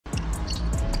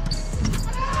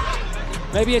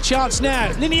Maybe a chance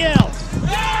now. Liniel.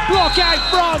 Block out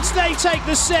France. They take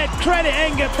the set. Credit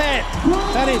Engapet.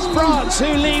 And it's France who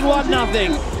lead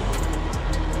 1-0.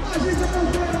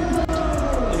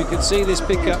 You can see this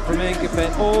pickup from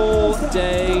Engapet all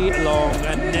day long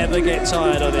and never get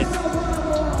tired of it.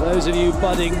 Those of you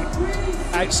budding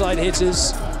outside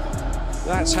hitters,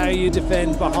 that's how you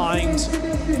defend behind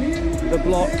the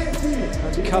block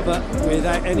and cover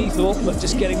without any thought but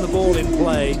just getting the ball in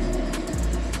play.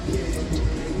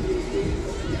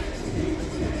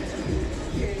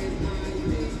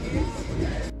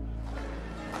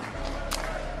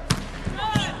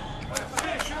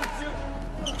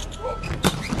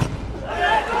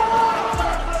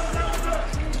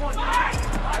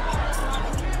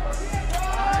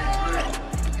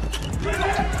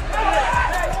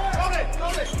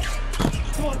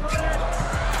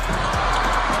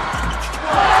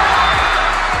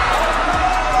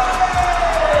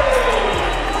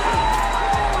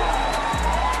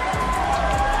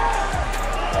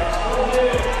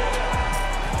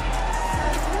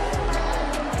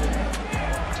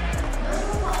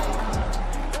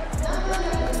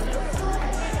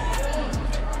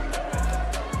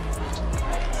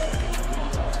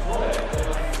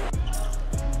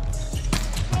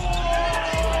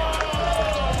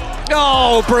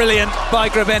 Oh, brilliant by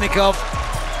Grebenikov.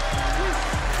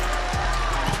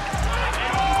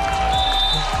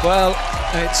 Well,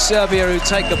 it's Serbia who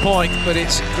take the point, but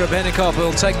it's Grebenikov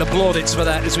who'll take the plaudits for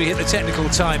that as we hit the technical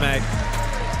timeout.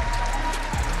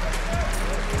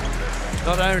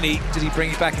 Not only did he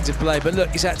bring it back into play, but look,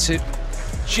 he's had to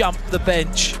jump the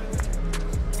bench,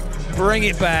 bring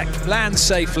it back, land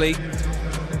safely.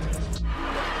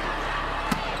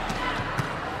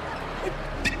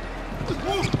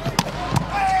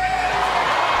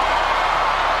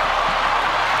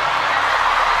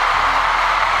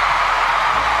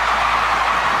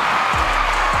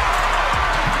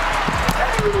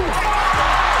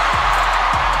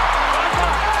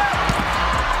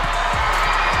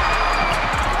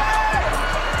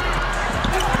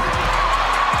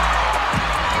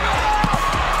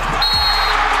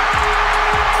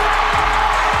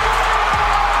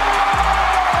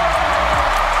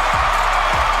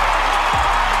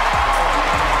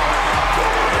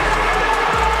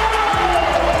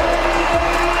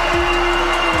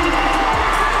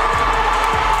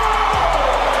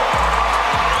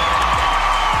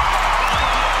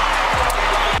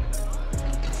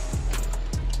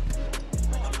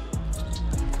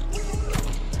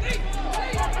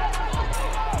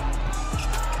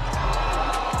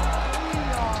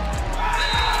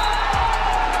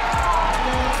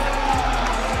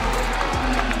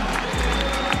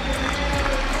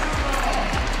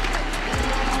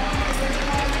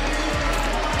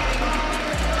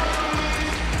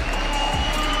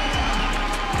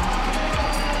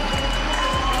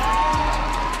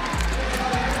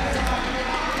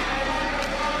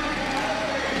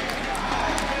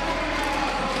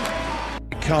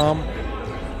 Calm.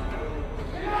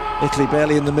 Italy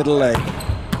barely in the middle lane.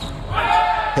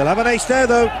 He'll have an ace there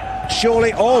though,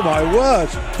 surely. Oh my word.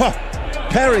 Huh.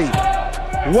 Perry,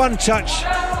 one touch,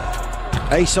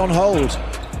 ace on hold.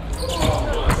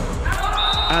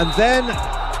 And then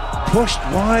pushed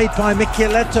wide by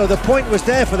Micheletto. The point was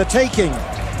there for the taking.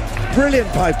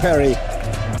 Brilliant by Perry.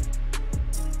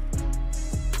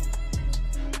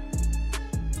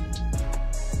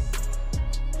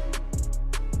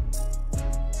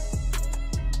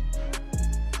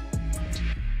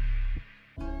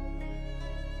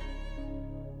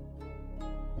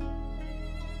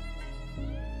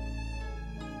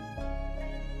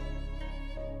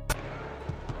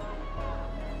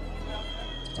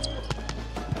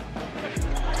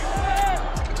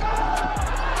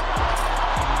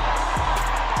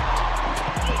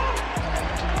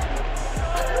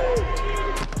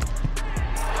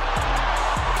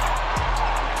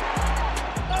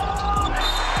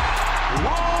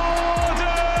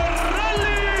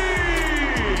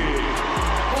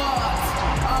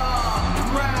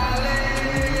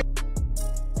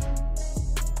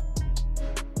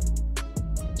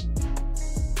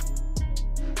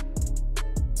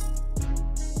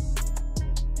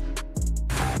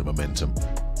 The momentum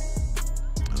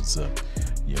as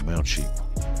Yamauchi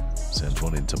sends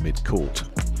one into mid-court,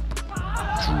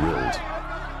 drilled.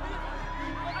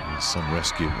 It's some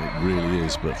rescue, it really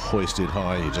is, but hoisted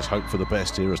high. You just hope for the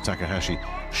best here as Takahashi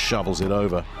shovels it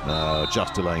over. No,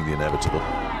 just delaying the inevitable.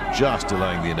 Just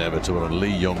delaying the inevitable, and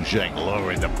Lee Yong-zheng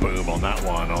lowering the boom on that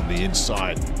one on the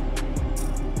inside.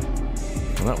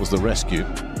 And that was the rescue.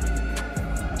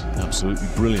 Absolutely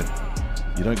brilliant.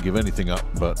 You don't give anything up,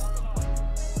 but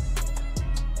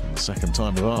second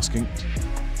time of asking.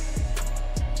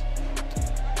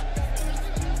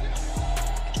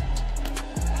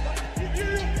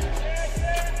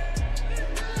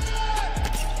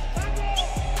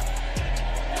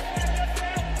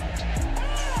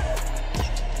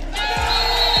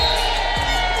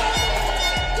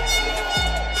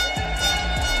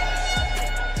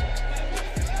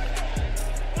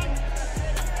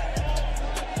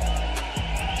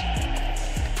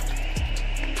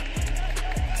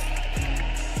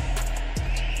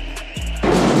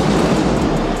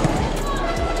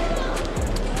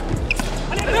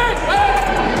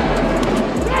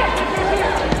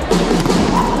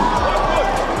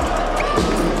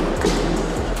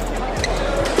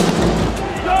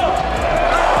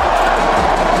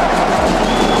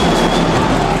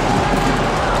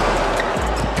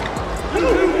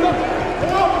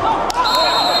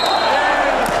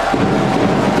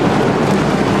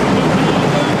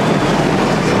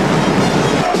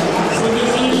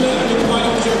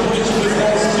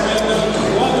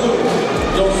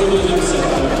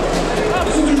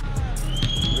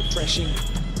 Refreshing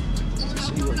to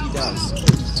see what he does.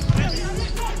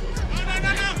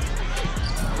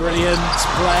 Brilliant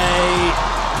play.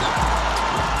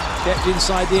 Kept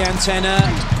inside the antenna.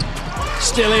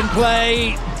 Still in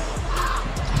play.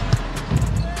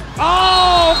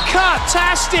 Oh,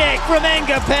 fantastic from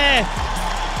Ngape.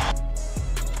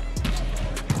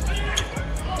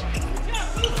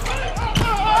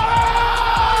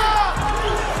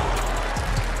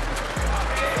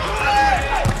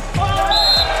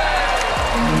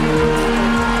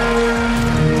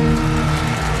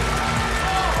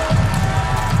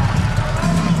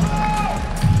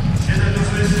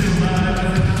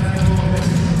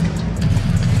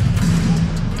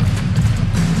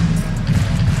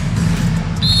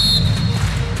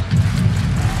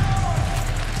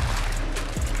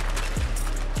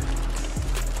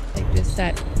 This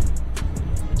set.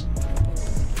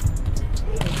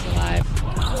 It's alive.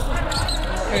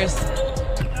 First.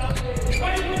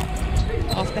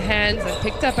 Off the hands and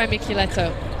picked up by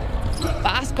Mikiletto.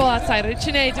 Fastball outside.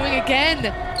 Richine doing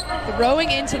again.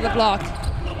 Throwing into the block.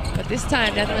 But this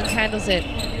time Netherlands handles it.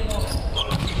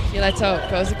 Mikiletto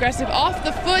goes aggressive off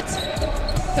the foot.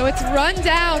 So it's run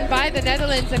down by the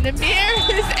Netherlands, and Namir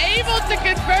is able to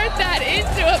convert that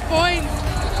into a point.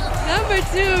 Number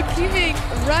 2, Kimming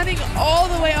running all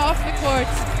the way off the court.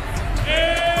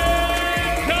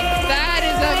 That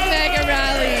is a mega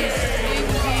rally.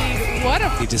 Indeed. What a...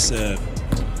 He deserved.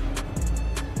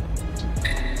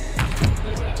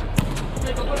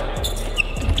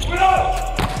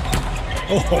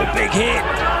 Oh, big hit.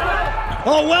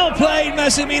 Oh, well played,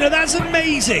 Massimino. That's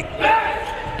amazing.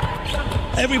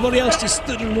 Everybody else just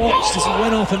stood and watched as he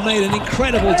went off and made an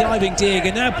incredible diving dig.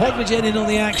 And now Podvigen in on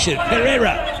the action.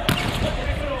 Pereira.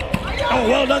 Oh,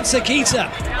 well done, Sakita.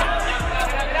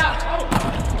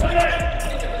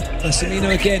 Massimino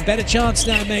again. Better chance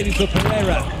now maybe for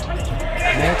Pereira.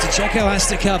 Now Tacheko has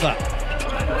to cover.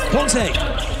 Conte.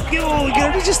 Oh, you're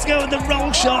going to just go with the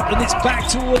roll shot, and it's back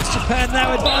towards Japan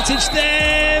now. Advantage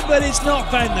there, but it's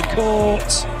not found the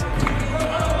court.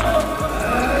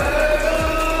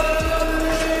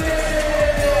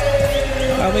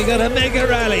 And we got a mega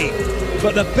rally,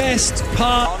 but the best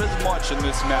part... Not as much in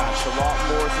this match, a lot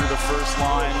more through the first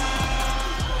line,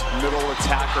 middle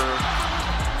attacker.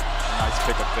 Nice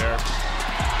pickup there.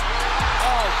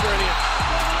 Oh, brilliant.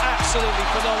 Absolutely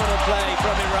phenomenal play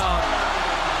from Iran.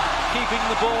 Keeping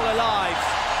the ball alive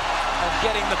and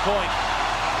getting the point.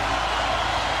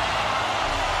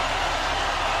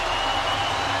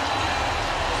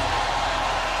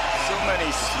 So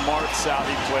many smart,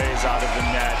 savvy plays out of the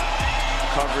net.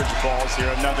 Coverage balls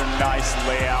here, another nice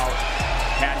layout.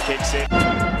 Pancakes it.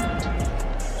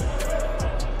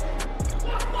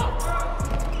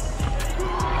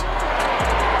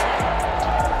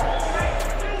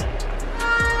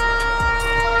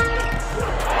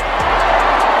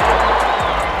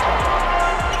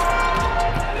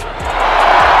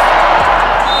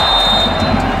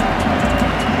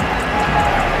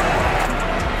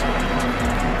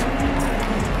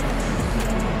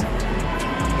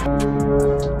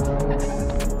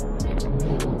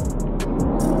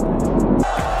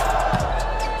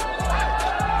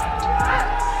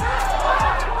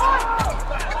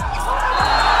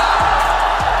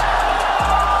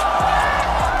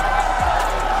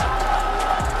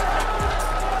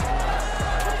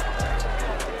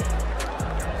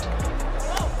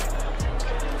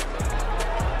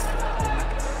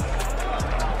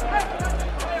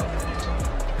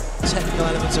 Technical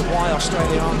elements of why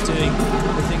Australia aren't doing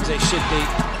the things they should be,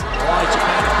 why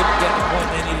Japan couldn't get the point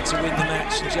they needed to win the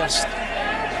match, and just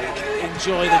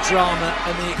enjoy the drama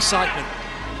and the excitement.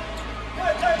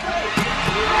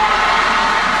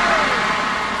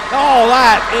 Oh,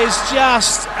 that is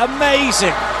just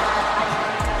amazing.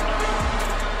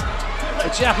 The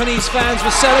Japanese fans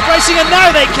were celebrating, and now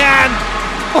they can.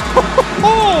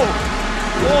 Oh,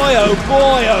 boy, oh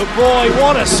boy, oh boy,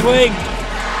 what a swing.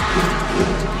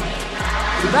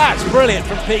 That's brilliant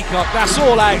from Peacock. That's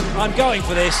all out. I'm going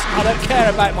for this. I don't care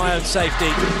about my own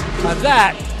safety. And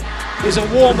that is a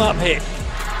warm-up hit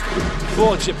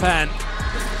for Japan.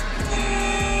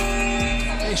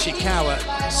 Ishikawa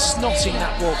snotting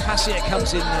that ball. Passier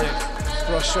comes in now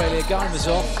for Australia. Garner's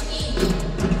off.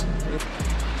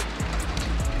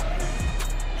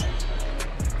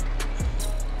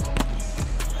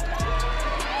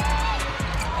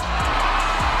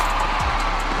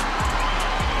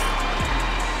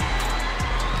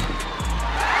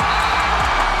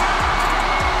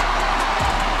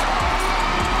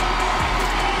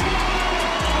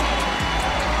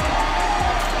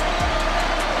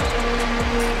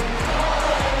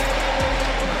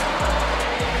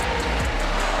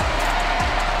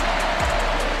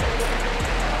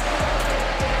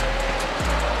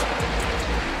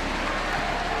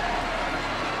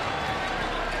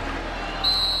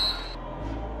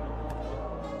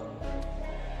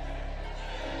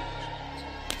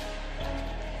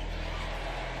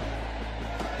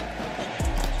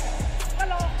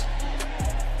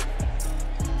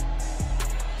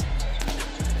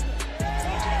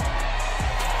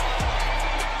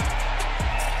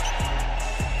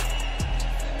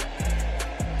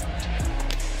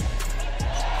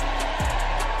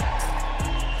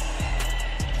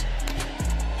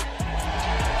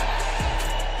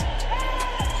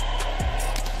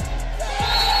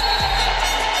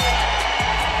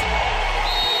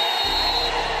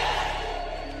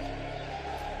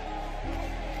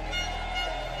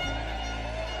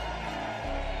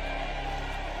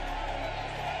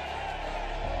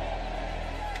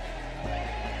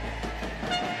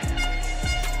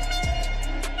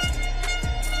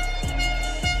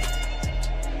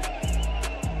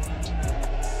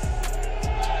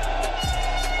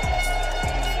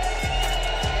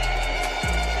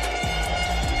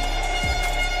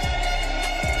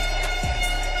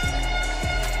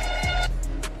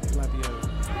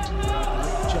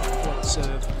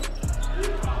 Serve.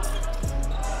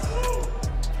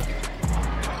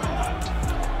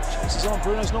 Chases on.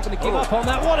 Bruno's not going to give up on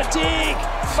that. What a dig!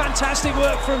 Fantastic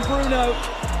work from Bruno.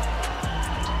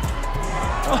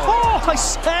 Oh, I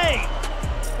say!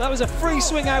 That was a free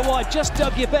swing out wide. Just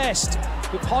dug your best.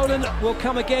 But Poland will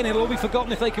come again. It'll all be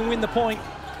forgotten if they can win the point.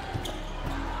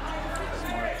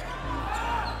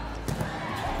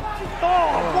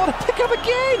 Oh, what a pickup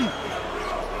again!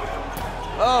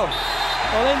 Oh.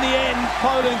 Well, in the end,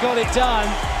 Poland got it done.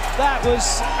 That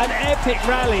was an epic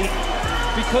rally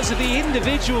because of the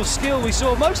individual skill we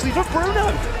saw, mostly from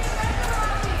Bruno.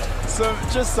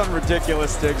 Just some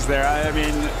ridiculous digs there. I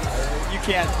mean, you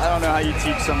can't, I don't know how you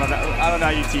teach some of that. I don't know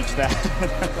how you teach that.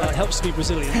 Well, it helps to be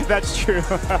Brazilian. That's true.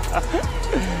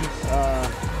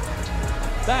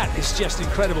 That is just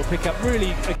incredible pickup,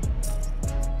 really.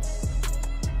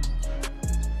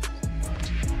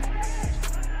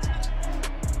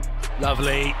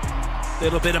 Lovely.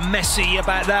 Little bit of messy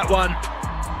about that one.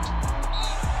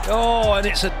 Oh, and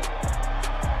it's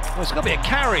well, it's got to be a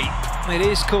carry. It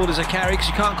is called as a carry because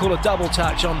you can't call a double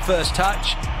touch on first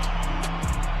touch.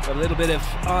 But a little bit of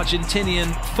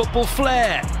Argentinian football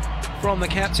flair from the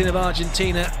captain of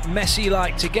Argentina,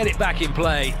 Messi-like, to get it back in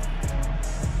play.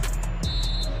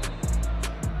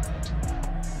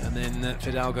 And then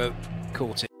Fidalgo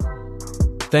caught it.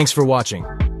 Thanks for watching.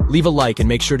 Leave a like and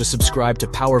make sure to subscribe to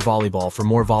Power Volleyball for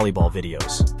more volleyball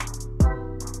videos.